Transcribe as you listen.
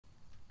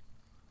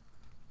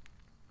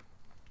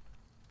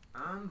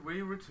And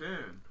we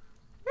return.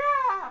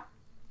 Yeah!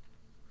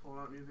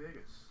 Fallout New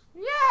Vegas.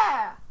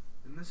 Yeah!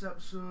 In this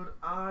episode,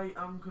 I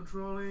am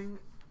controlling,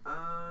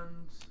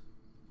 and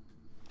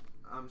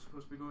I'm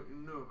supposed to be going to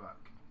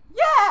Novak.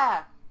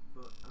 Yeah!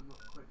 But I'm not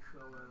quite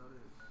sure where that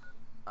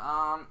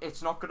is.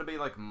 It's not gonna be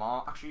like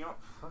Actually, you know what?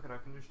 Fuck it, I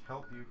can just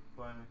help you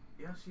by me.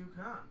 Yes, you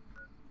can.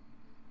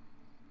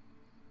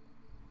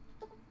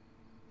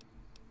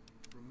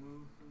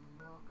 Remove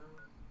the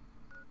marker.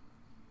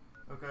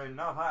 Okay,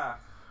 Novak.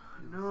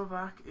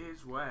 Novak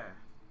is where?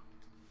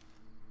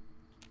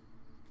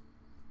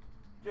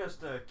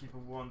 Just keep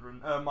on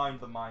wandering. Mind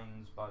the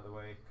mines, by the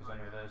way, because I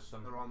know there's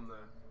some. They're on there.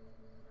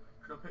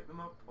 Should I pick them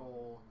up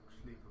or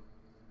just leave them?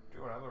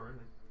 Do whatever,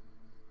 really.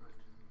 Right.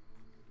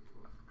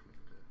 Left click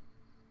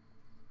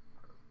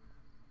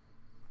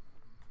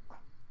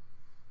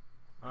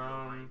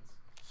to.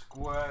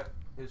 Square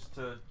is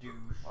to do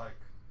like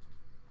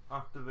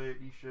activate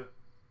shit.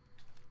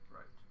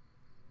 Right.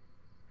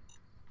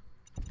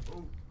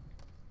 Oh,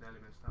 nearly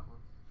missed that one.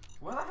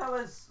 Where the hell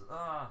is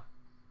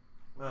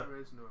Where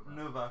is Novak?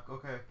 Novak?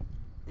 Okay.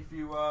 If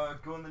you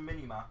go on the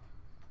mini map.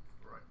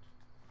 Right.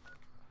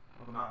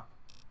 Or the map.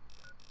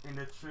 And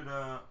it should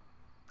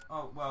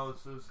oh well it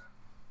says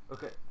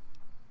okay.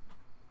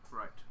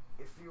 Right.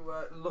 If you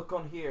look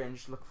on here and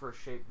just look for a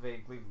shape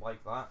vaguely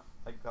like that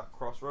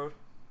crossroad.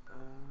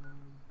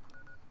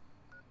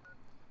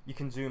 You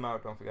can zoom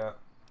out, don't forget.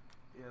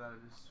 Yeah, that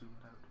is zoomed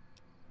out.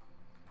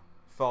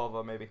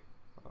 Farther, maybe.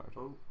 Right.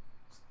 Oh,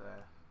 it's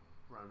there.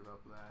 Roundabout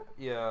there.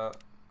 Yeah.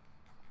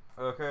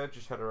 Okay,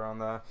 just head around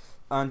there.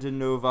 And in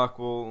Novak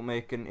will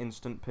make an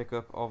instant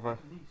pickup of her. At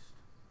least.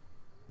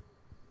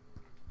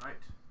 Right.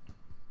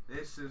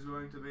 This is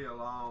going to be a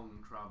long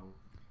travel.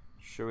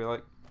 Should we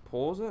like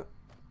pause it?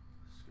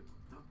 Skip.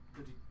 No,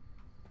 bloody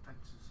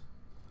fences.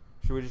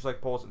 Should we just like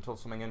pause it until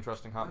something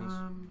interesting happens?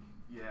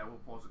 Yeah, we'll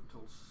pause it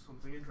until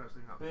something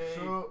interesting happens. Hey.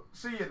 So,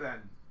 see you then.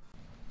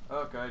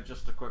 Okay,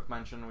 just a quick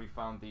mention, we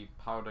found the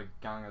Powder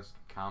Gangers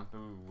camp.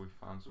 Ooh, we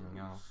found something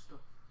else. Stuff.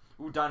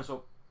 Ooh,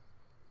 dinosaur.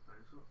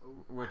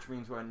 Oh, Which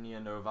means we're near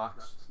Novak's.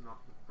 that's not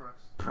the press.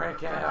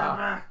 Prick it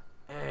up!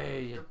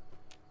 Hey!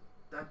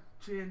 That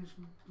changed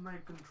my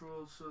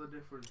controls so they're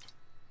different.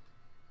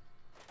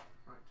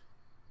 Right.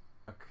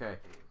 Okay.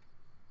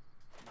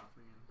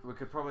 Nothing in. We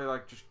could probably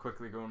like just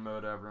quickly go and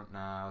murder everyone.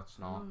 Nah, let's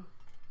not.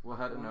 We'll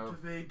head to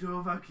Novak. Motivate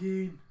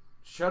Dovahkiin.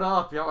 Shut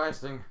up! You're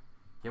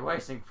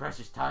wasting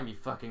precious time, you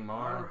fucking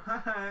moron.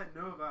 Alright,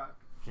 Novak.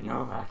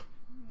 Novak.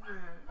 Nah.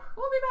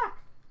 We'll be back.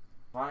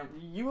 Fine.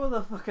 You are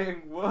the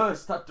fucking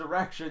worst at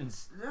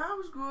directions. I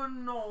was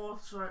going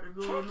north, so I had to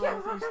go Check your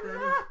northeast fucking then.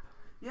 map.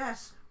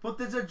 Yes, but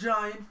there's a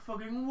giant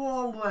fucking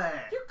wall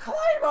there. You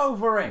climb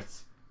over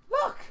it.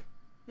 Look.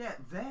 Yeah,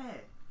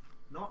 there.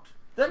 Not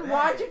Then there.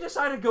 why'd you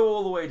decide to go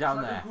all the way down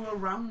So I there? could go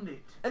around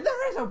it. And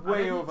there is a I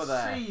way didn't over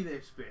there. see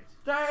this bit.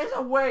 There is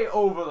a way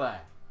over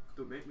there.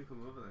 Don't make me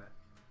come over there.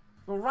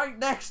 Well, right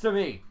next to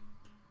me.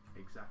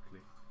 Exactly.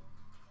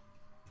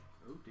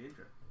 Oh,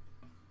 danger.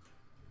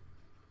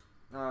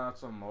 No, that's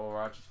some more.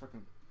 Right, just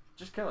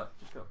kill it.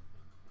 Just kill it.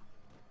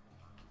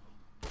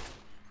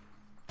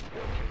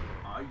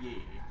 Oh yeah.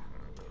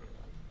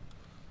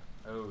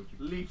 Oh,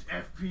 you Elite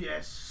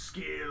FPS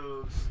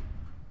skills.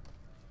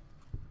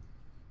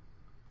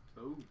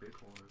 Oh, big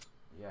horrors.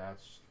 yeah,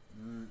 it's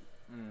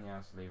yeah,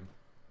 let's leave him.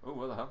 Oh,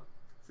 what the hell?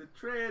 It's a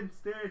train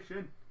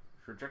station.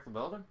 Should we check the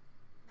building?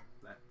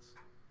 Let's.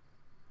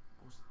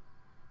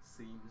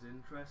 Seems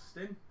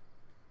interesting.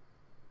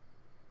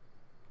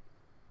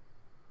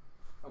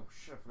 Oh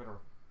shit, I forgot to.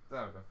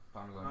 There we go.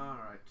 Found it.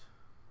 Alright.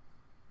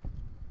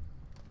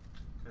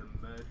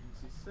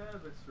 Emergency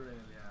service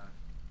radio.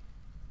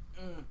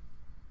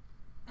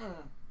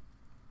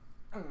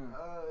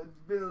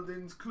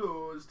 Building's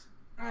closed.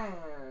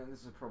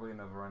 This is probably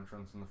another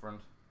entrance in the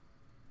front.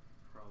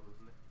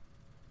 Probably.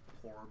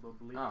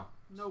 Probably. Oh,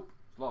 Nope.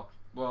 it's locked.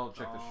 Well,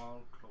 check this.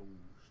 All closed.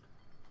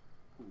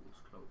 Pool's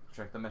closed.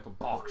 Check the metal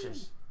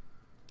boxes.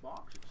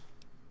 Boxes.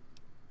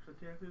 Should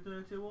I take the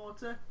dirty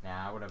water?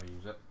 Nah, whatever,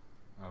 use it.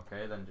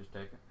 Okay, then just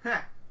take it.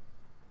 Ha!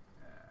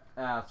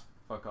 Let's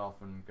fuck off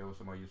and go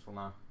somewhere useful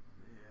now.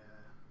 Yeah.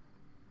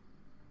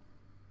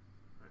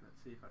 Right,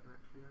 let's see if I can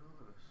actually get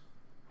over this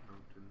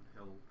mountain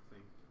hill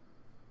thing.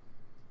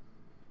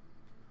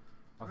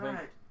 I think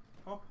Right.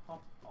 Hop,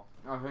 hop, hop.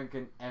 I think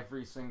in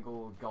every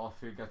single goth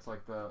who gets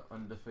like the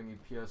under thingy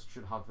pierced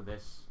should have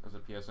this as a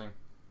piercing.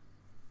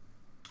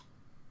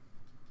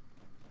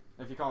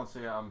 If you can't see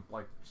it, I'm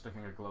like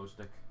sticking a glow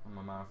stick on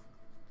my mouth.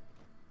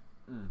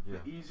 Yeah.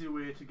 The easy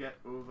way to get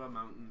over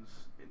mountains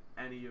in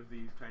any of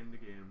these kind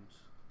of games.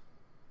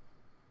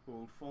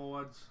 Hold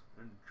forwards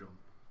and jump.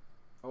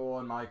 Or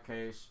in my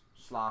case,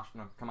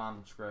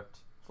 command script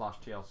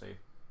 /TLC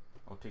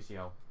or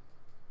TCL.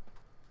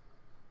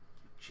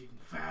 Cheating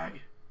fag.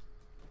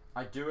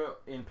 I do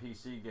it in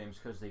PC games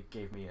because they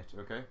gave me it,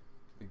 okay?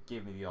 They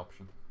gave me the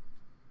option.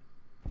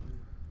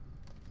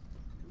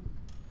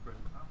 Bring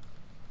it up.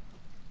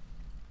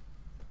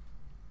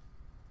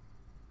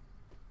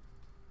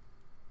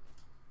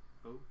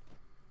 Oh.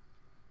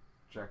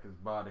 Check his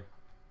body.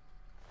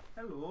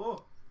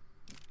 Hello.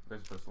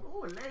 There's a pistol.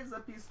 Oh, a laser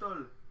pistol.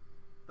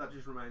 That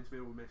just reminds me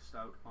we missed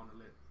out on a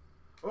lit.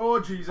 Oh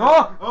Jesus!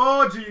 Oh!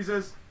 Oh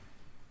Jesus!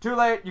 Too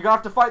late. You're gonna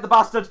have to fight the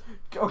bastard.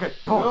 Okay.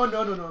 Boom. No,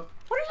 no, no, no.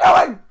 What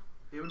are you doing?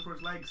 Aiming for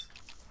his legs.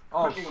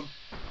 Oh. Cripple him.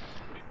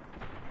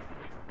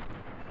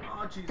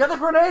 Oh Jesus! Get the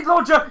grenade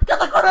launcher! Get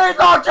the grenade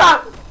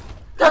launcher!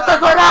 Get the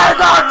grenade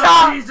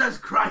launcher! Jesus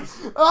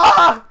Christ!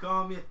 Ah!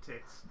 Calm your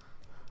tits.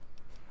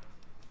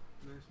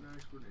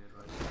 Nice grenade,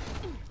 right?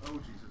 Oh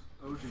Jesus!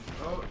 Oh Jesus!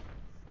 Oh.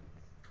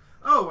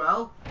 Oh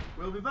well.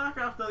 We'll be back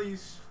after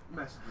these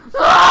messages.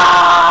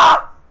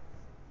 Ah!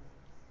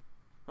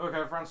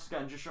 Okay, friends,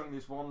 again, just showing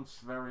these ones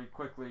very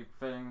quickly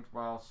thing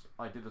whilst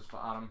I do this for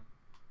Adam.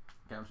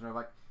 Get him to know,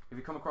 like, if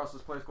you come across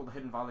this place called the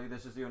Hidden Valley,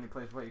 this is the only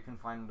place where you can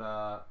find,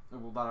 well,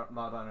 that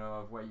I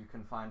know of, where you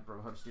can find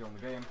Brotherhood of Steel in the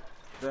game.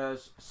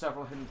 There's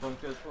several hidden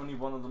bunkers, only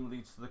one of them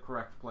leads to the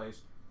correct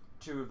place.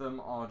 2 of them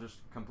are just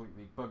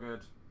completely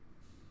buggered.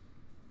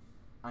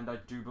 And I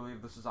do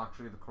believe this is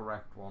actually the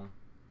correct one.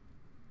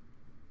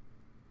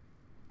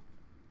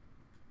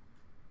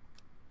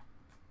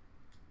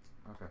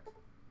 Okay.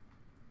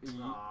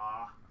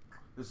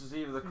 This is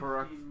either the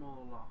correct. More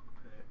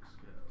lockpicks,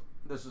 go.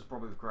 This is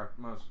probably the correct.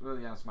 Well,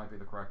 the answer might be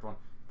the correct one.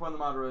 Point of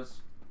the matter is,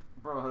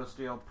 Brotherhood of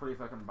Steel, pretty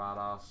fucking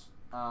badass.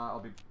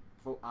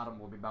 Adam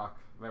will be back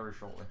very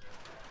shortly.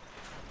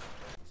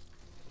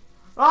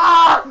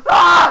 Ah!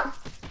 Ah!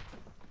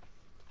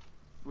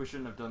 We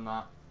shouldn't have done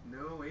that.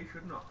 No, we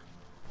should not.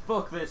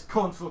 Fuck this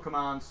console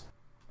commands.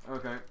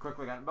 Okay,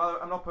 quickly again. By the way,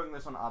 I'm not putting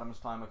this on Adam's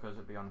timer because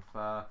it'd be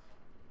unfair.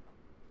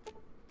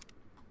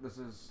 This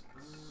is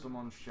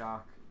someone's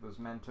shack. There's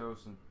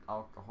Mentos and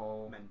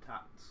alcohol.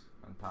 Mentats.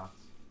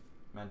 Mentats.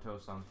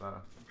 Mentos sounds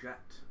better. Jet.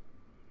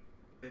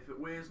 If it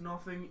weighs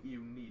nothing, you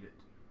need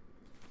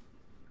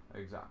it.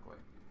 Exactly.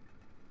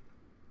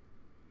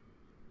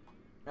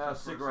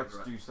 Cigarettes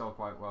do sell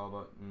quite well,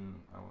 but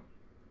I won't.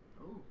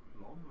 Oh,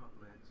 lawnmower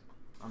blades.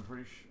 I'm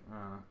pretty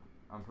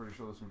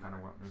sure there's some kind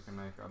of weapon you can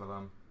make out of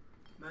them.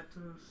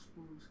 Metal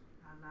spoons.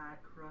 I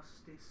like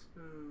rusty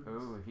spoons.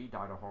 Oh, he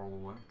died a horrible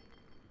way.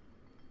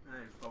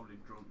 He's probably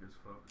drunk as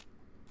fuck.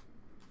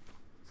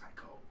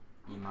 Psycho.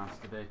 He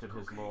masturbated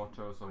his lower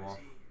torso off.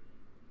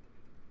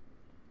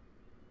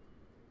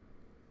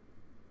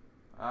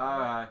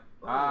 Alright,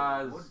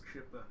 wood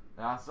chipper.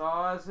 that's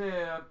all I see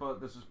here, but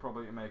this is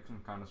probably to make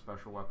some kind of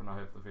special weapon, I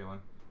have the feeling.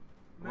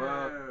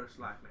 Most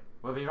likely.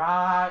 We'll be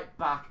right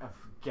back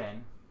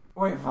again.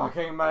 We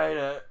fucking made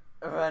it,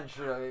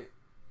 eventually.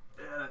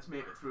 Yeah, let's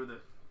make it through the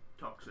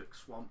toxic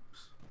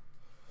swamps.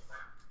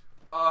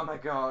 Oh my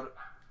god.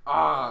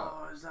 Ah.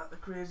 Oh, is that the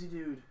crazy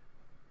dude?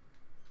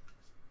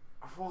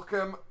 Fuck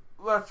him.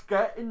 Let's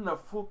get in the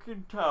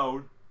fucking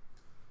town.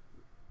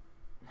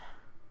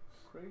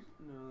 Crazy?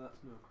 No, that's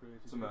no crazy.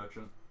 It's a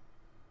merchant.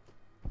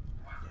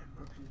 Damn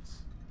merchants.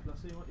 Can I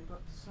see what you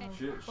got to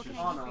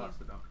sell? Oh No, that's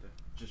the doctor.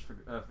 Just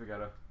forget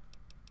her.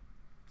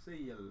 See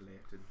you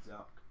later,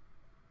 Doc.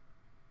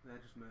 They're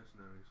just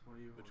mercenaries. What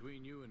are you?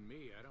 Between you and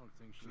me, I don't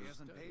think she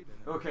hasn't paid.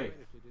 Okay.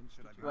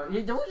 What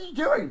What are you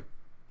doing?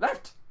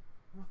 Left.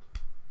 What?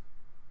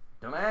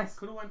 Dumbass.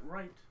 Could have went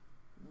right.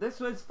 This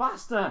was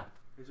faster.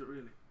 Is it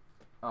really?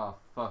 Oh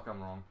fuck,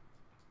 I'm wrong.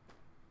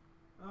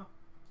 Oh.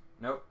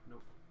 Nope.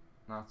 Nope.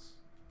 That's.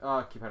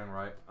 Oh, keep heading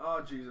right.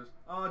 Oh Jesus.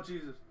 Oh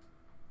Jesus.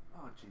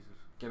 Oh Jesus.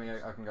 Give me.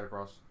 I can get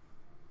across.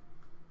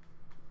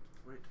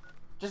 Wait.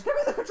 Just give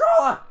me the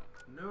controller.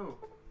 No.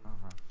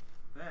 Okay.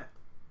 There.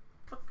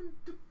 Fucking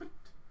stupid.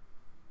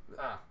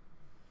 Ah.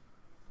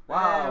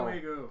 Wow. There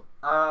we go.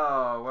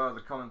 Oh well,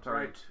 the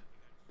commentary. Right.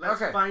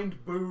 Let's Okay.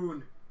 find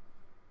Boone.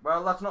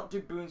 Well, let's not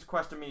do Boone's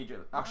Quest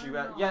immediately. Actually,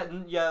 Why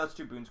not? yeah, let's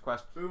do Boone's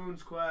Quest.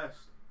 Boone's Quest.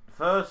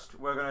 First,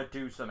 we're gonna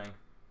do something.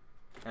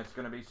 It's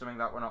gonna be something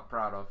that we're not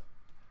proud of.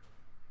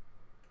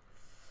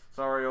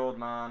 Sorry, old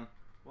man.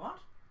 What?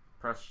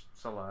 Press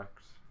select.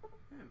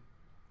 Him.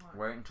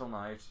 Why? Wait until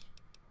night.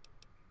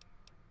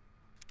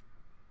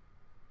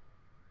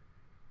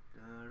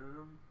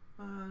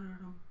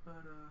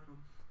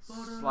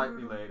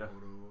 Slightly later.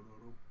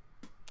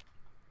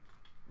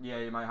 Yeah,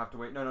 you might have to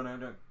wait. No.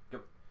 Go.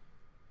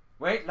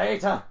 Wait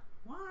later.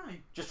 Why?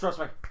 Just trust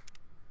me.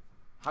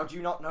 How do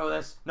you not know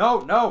this? No.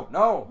 What?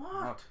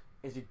 No.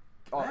 Is he?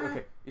 Oh, There.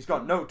 okay. He's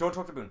gone. No, don't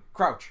talk to Boone.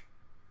 Crouch.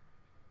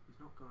 He's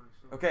not gone.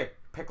 He's not. Okay.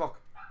 Pick lock.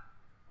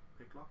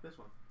 Pick lock this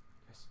one.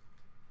 Yes.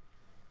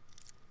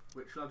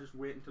 Wait, shall I just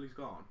wait until he's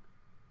gone?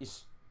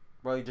 He's.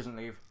 Well, he doesn't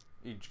leave.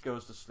 He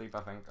goes to sleep,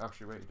 I think.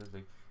 Actually, wait, he does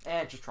leave.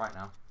 Just try it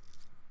now.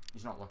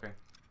 He's not looking.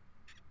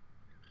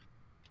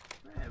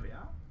 There we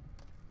are.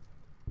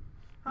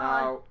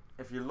 Now,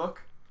 if you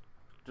look,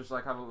 just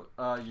like have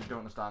a. You don't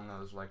understand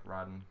those like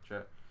riding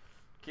shit.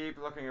 Keep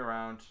looking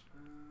around.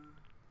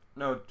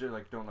 No,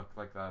 don't look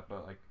like that,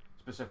 but like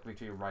specifically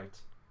to your right.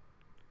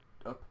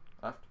 Up,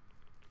 left,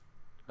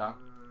 down,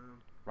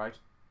 right.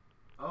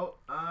 Oh,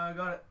 I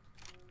got it.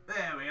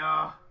 There we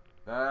are.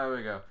 There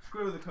we go.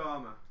 Screw the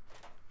karma.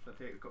 Should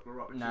I take a couple of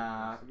rocket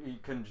Nah, ships? you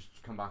can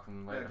just come back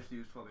from They're later. just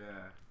used for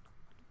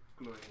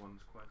the glowing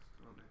ones quest,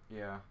 aren't they?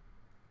 Yeah.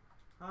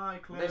 Hi, They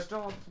Cliff.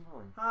 still have some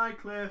volume. Hi,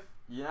 Cliff.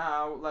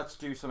 Now, let's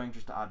do something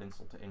just to add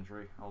insult to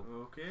injury.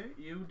 Okay,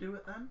 you do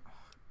it then.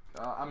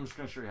 I'm just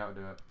going to show you how to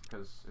do it,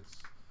 because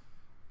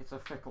it's a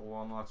fickle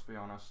one, let's be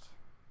honest.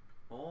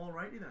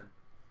 Alrighty then.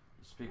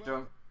 You speak to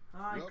him.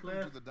 Hi, Welcome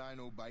Cliff. to the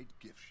Dino Bite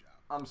gift shop.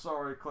 I'm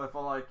sorry, Cliff, I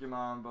like you,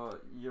 man,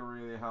 but you're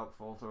really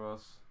helpful to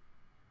us.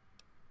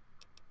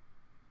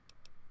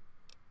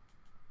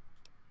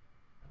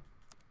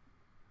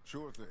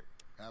 Sure thing.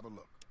 Have a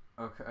look.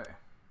 Okay.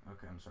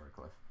 Okay, I'm sorry,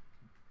 Cliff.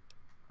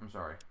 I'm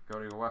sorry. Go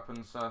to your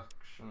weapons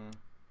section.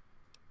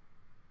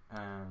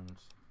 And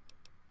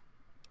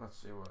let's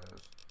see what it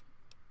is.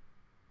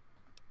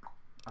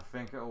 I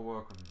think it'll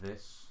work with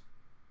this.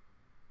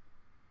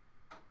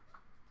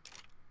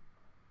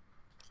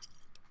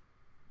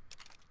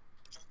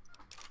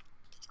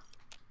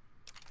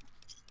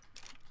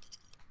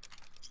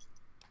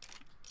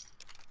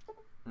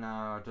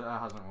 No,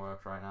 that hasn't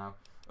worked right now.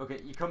 Okay,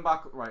 you come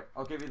back, right,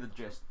 I'll give you the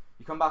gist.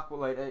 You come back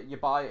later, you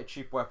buy a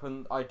cheap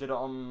weapon. I did it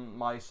on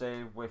my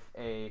save with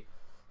a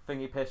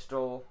thingy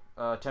pistol,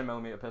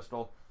 10mm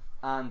pistol,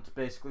 and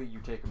basically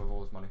you take him with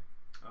all his money.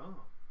 Oh.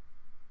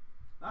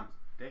 That's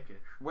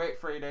dickish.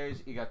 Wait 3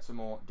 days, you get some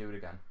more, do it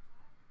again.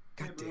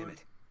 God damn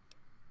it.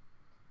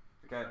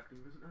 Okay. Expecting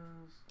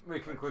visitors. We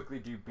can quickly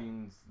do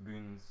boons.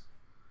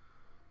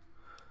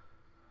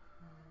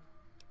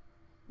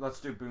 Let's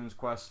do Boon's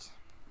quest.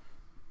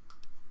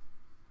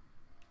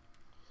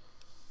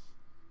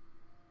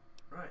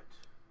 Right.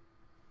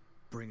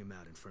 Bring him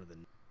out in front of the...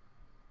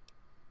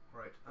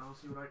 Right, I'll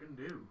see what I can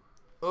do.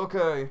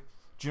 Okay.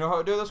 Do you know how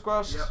to do this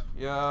quest? Yep.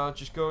 Yeah,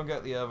 just go and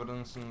get the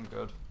evidence and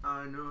good.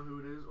 I know who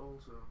it is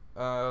also.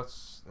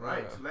 That's...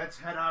 Right, let's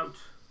head out.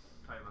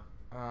 Timer.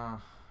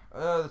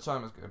 The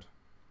time is good.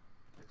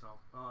 It's off.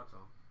 Oh, it's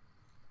off.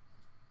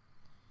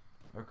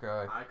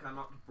 Okay. I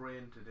cannot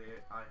brain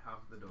today. I have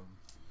the dumb.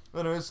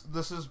 Anyways,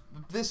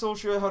 this will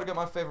show you how to get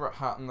my favorite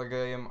hat in the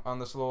game, and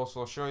this will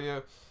also show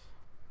you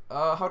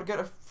how to get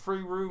a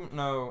free room.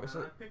 No, is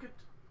Can it? I pick it?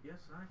 Yes,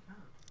 I can.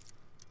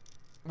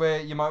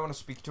 Wait, you might want to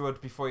speak to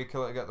it before you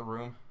kill it to get the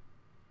room.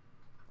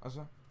 Is it?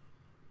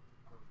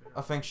 Okay.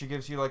 I think she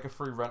gives you like a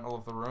free rental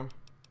of the room.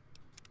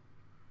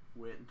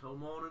 Wait until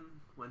morning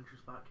when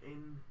she's back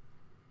in.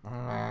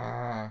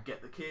 Okay,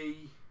 Get the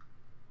key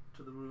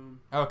to the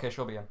room.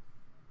 she'll be in.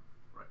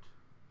 Right.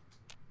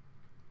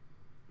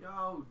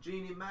 Yo,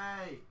 Jeannie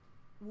May.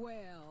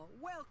 Well,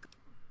 welcome.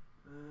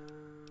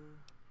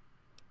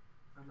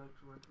 I'd like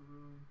to rent a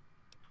room.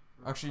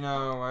 Actually,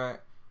 no,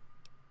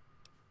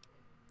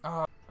 wait.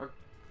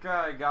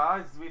 Okay,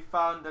 guys, we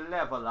found the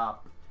level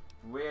up.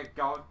 We're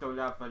going to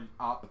level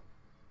up.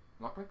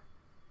 Lockpick?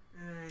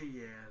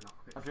 Yeah,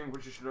 lockpick. I think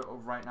we just should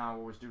right now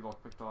always do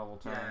lockpick to level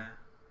 10. Yeah.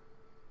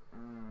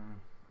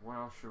 What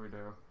else should we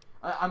do?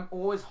 I'm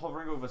always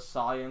hovering over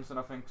science, and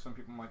I think some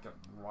people might get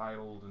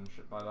riled and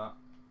shit by that.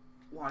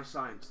 Why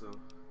science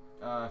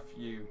though?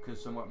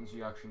 Because some weapons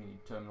you actually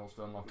need terminals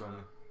to unlock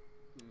only.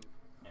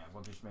 Yeah,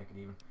 we'll just make it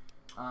even.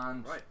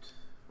 And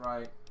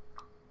right.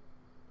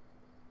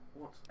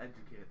 What's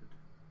educated?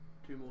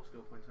 2 more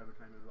skill points every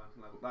time you advance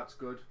level. That's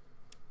good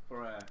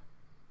for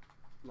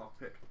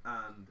lockpick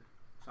and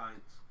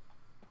science.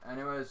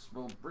 Anyways,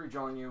 we'll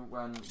rejoin you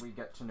when we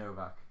get to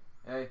Novak.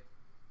 Hey?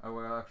 Oh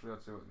well, actually,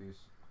 let's see what these.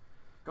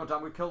 God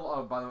damn, we killed.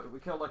 Oh, by the way, we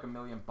killed like 1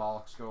 million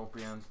bark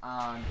scorpions,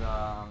 and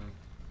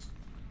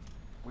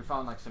we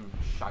found like some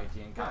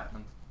shitey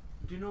encampment.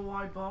 Do you know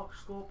why bark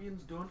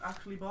scorpions don't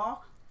actually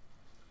bark?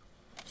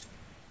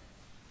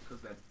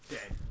 Because they're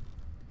dead.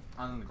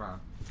 And in the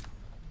ground.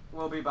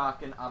 We'll be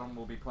back, and Adam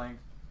will be playing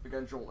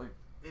again shortly.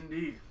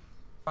 Indeed.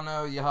 I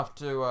know you have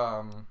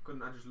to.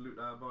 Couldn't I just loot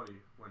her body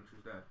when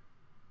she's dead?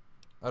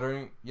 I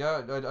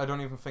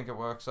don't even think it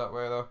works that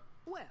way though.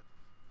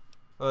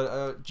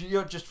 Well,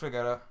 You just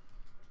forget it.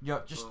 You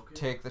just Okay.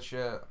 take the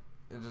shit.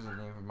 It doesn't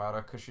even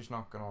matter because she's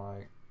not gonna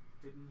like.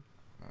 Hidden.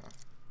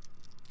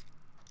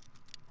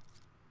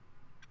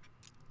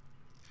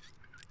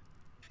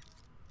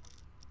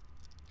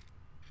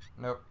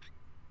 Nope.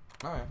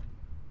 Oh yeah.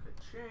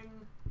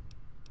 Ka-ching.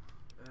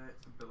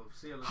 It's the bill of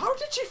sale. How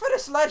did she fit a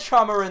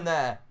sledgehammer in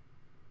there?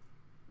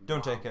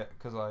 Don't take it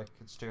because like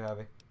it's too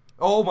heavy.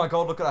 Oh my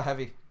god! Look at our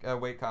heavy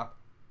weight cap.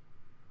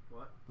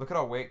 What? Look at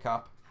our weight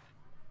cap.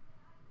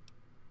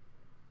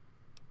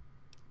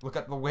 Look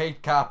at the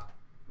weight cap.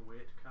 The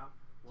weight cap?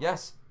 What?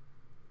 Yes.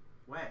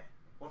 Where?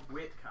 What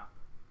weight cap?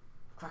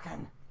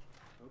 Fucking.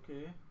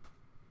 Okay.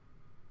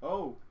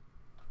 Oh.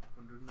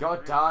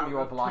 God damn, you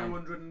are blind.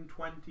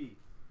 220.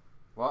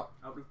 What?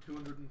 Out of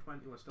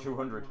 220. We're still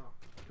 200.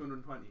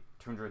 220.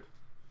 200.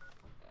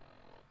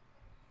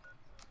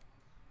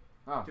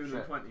 Oh,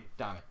 220. shit.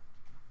 Damn it.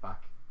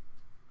 Back.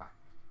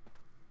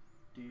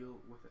 Deal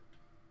with it.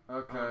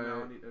 Okay,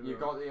 now I need to you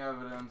go. got the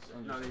evidence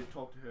and Now I just... need to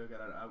talk to her, get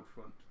her out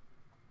front.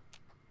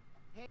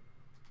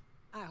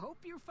 I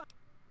hope you're fine.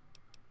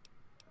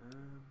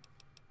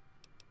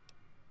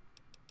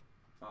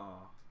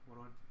 What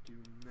do I do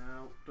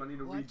now? Do I need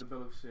to What? read the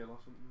bill of sale or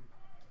something?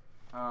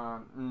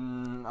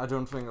 I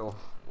don't think it'll...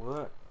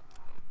 What?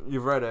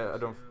 You've read it, I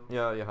don't... Sale.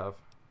 Yeah, you have.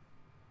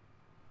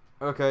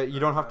 Okay, you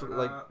don't have to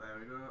like. There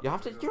we go. You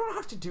have to. there You we go. don't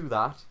have to do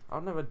that.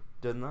 I've never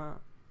done that.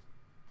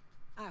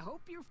 I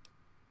hope you're.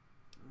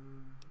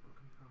 What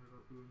can you tell me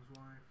about Boone's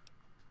wife?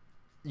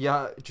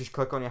 Yeah, just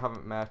click on you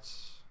haven't met.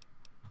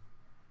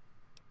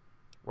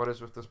 What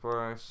is with this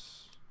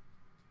place?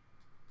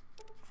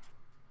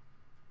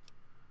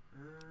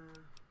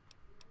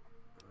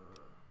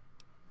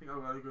 I think I'll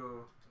rather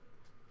go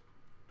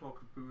talk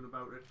to Boone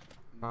about it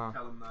and Ah.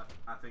 tell him that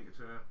I think it's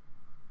her.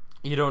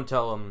 You don't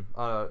tell them.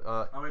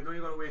 Oh wait, no,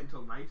 you gotta wait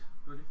until night,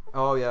 don't you?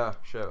 Oh yeah,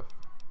 sure.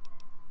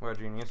 We're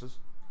geniuses.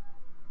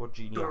 What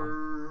genii?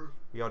 Durr.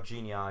 We are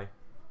genii.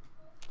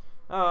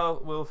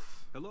 Oh,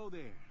 Wolf. Hello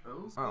there.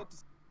 Oh. Oh.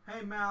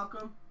 Hey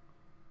Malcolm.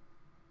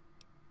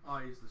 Oh,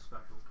 he's the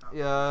special captain.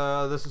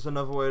 Yeah, this is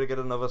another way to get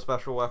another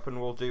special weapon.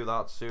 We'll do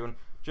that soon.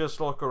 Just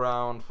look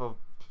around for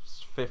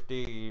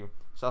 50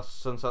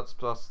 sunsets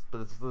plus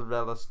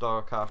the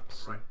star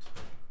caps. Right.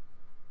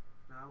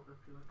 Now, if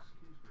you'll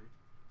excuse me.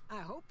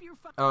 I hope you're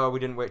fine. Oh, we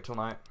didn't wait till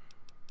night.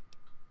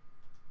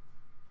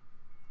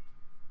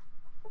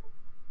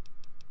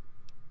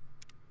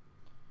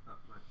 That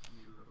might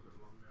need a little bit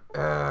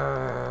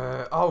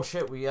longer. Oh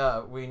shit,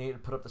 we need to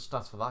put up the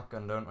stats for that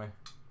gun, don't we?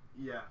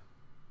 Yeah.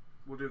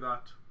 We'll do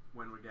that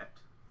when we get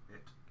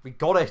it. We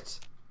got it!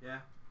 Yeah?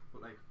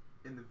 But like,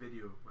 in the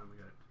video when we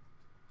get it.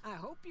 I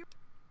hope you're.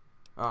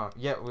 Oh,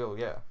 yeah,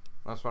 yeah.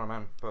 That's what I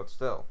meant, but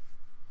still.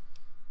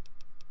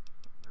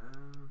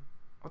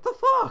 What the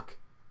fuck?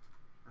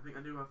 I think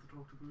I do have to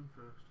talk to Boone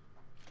first.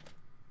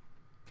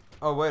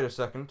 Oh, wait a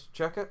second.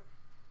 Check it.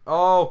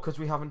 Oh, because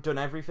we haven't done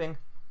everything.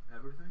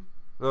 Everything?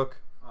 Look.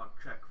 Oh,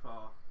 check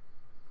for...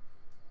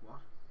 What?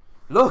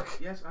 Look!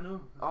 Yes, I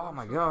know. Oh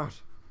my god.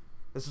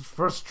 This is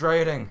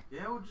frustrating.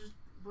 Yeah, well just...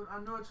 But I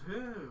know it's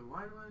her.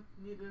 Why do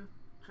I need to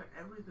check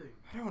everything?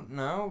 I don't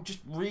know. Just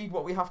read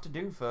what we have to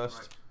do first.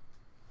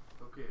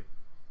 Right. Okay.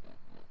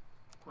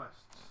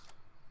 Quests.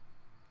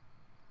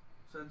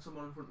 Send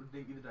someone in front of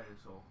Dinky the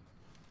dinosaur.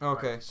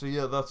 Okay, so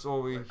yeah, that's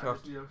all we Right, I have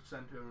just to... need to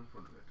send her in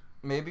front of it.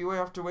 Maybe we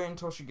have to wait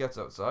until she gets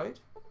outside?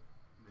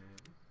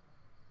 Maybe.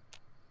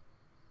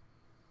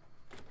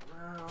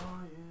 Well,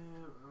 oh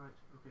yeah, right,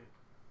 okay.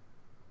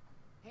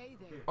 Hey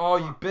there. Okay. Oh,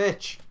 come you on.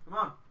 bitch! Come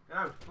on, get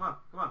out, come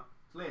on,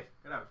 it's late,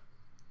 get out.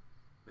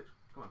 Bitch,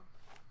 come on,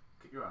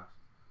 kick your ass.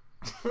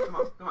 come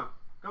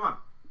on.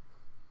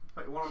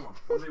 Fight one-on-one,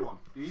 1v1.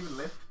 Do you even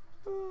lift?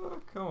 Oh,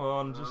 come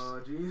on, just...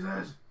 Oh,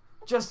 Jesus.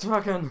 Just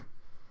fucking...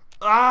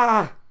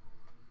 Ah!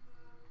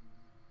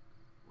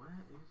 Where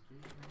is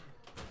Jesus?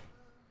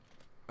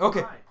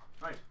 Okay. Hi.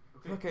 Right,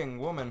 okay. Fucking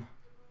woman.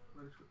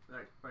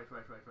 Right.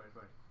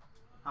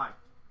 Hi,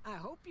 I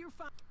hope you're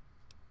fine.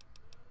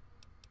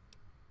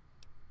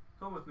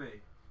 come with me.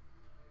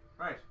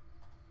 Right,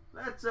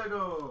 let's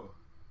go.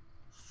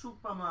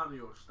 Super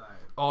Mario style.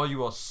 Oh,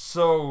 you are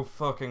so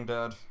fucking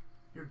dead.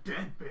 You're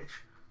dead,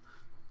 bitch.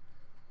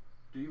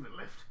 Do you even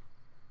lift?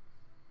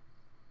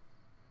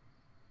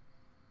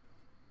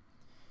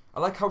 I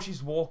like how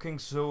she's walking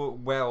so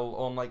well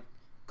on, like,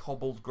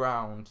 cobbled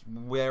ground,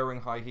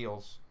 wearing high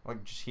heels.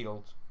 Like, just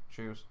heeled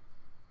shoes.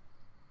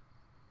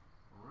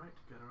 Alright,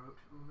 get her out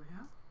over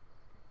here.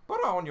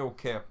 Put on your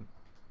cape.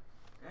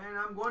 And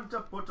I'm going to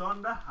put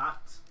on the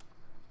hat.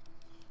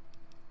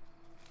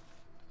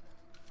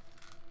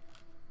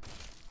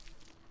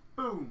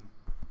 Boom.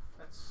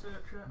 Let's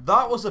search it.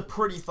 That was a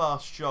pretty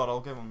fast shot,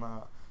 I'll give him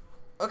that.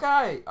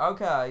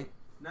 Okay.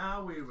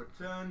 Now we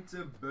return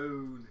to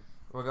Boone.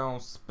 We're gonna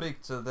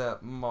speak to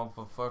that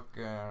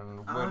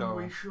motherfucking And widow.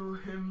 we show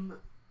him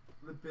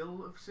the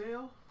bill of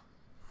sale.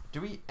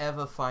 Do we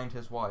ever find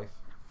his wife?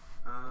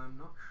 I'm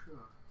not sure.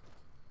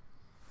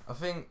 I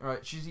think,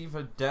 right, she's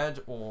either dead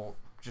or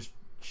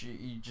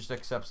he just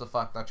accepts the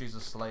fact that she's a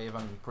slave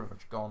and pretty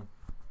much gone.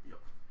 Yup.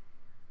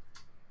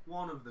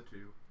 One of the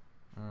two.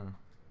 Mm.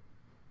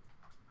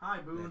 Hi,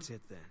 Boone. That's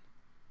it then.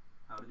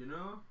 How did you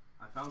know?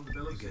 I found the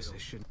bill I of guess sale. I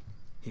shouldn't.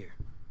 Here.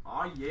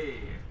 Oh yeah.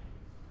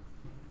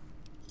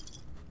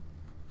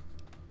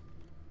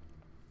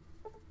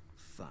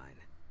 Fine.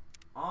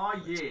 Oh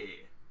yeah.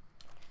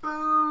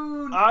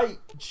 Boone.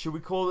 Should we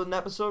call it an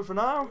episode for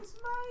now? It's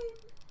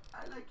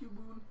mine. I like you,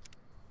 Boone.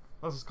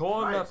 Let's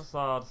call it an Right.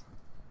 episode.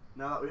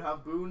 Now that we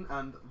have Boone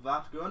and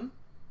that gun,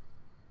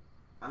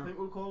 I think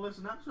we'll call this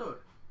an episode.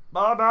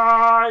 Bye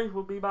bye.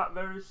 We'll be back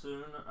very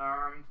soon.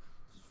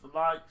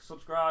 Like,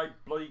 subscribe,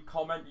 bloody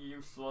comment, you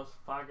useless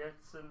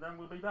faggots, and then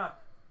we'll be back.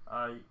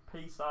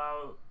 Peace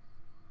out.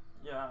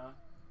 Yeah.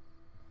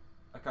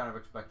 I kind of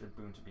expected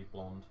Boone to be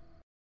blonde.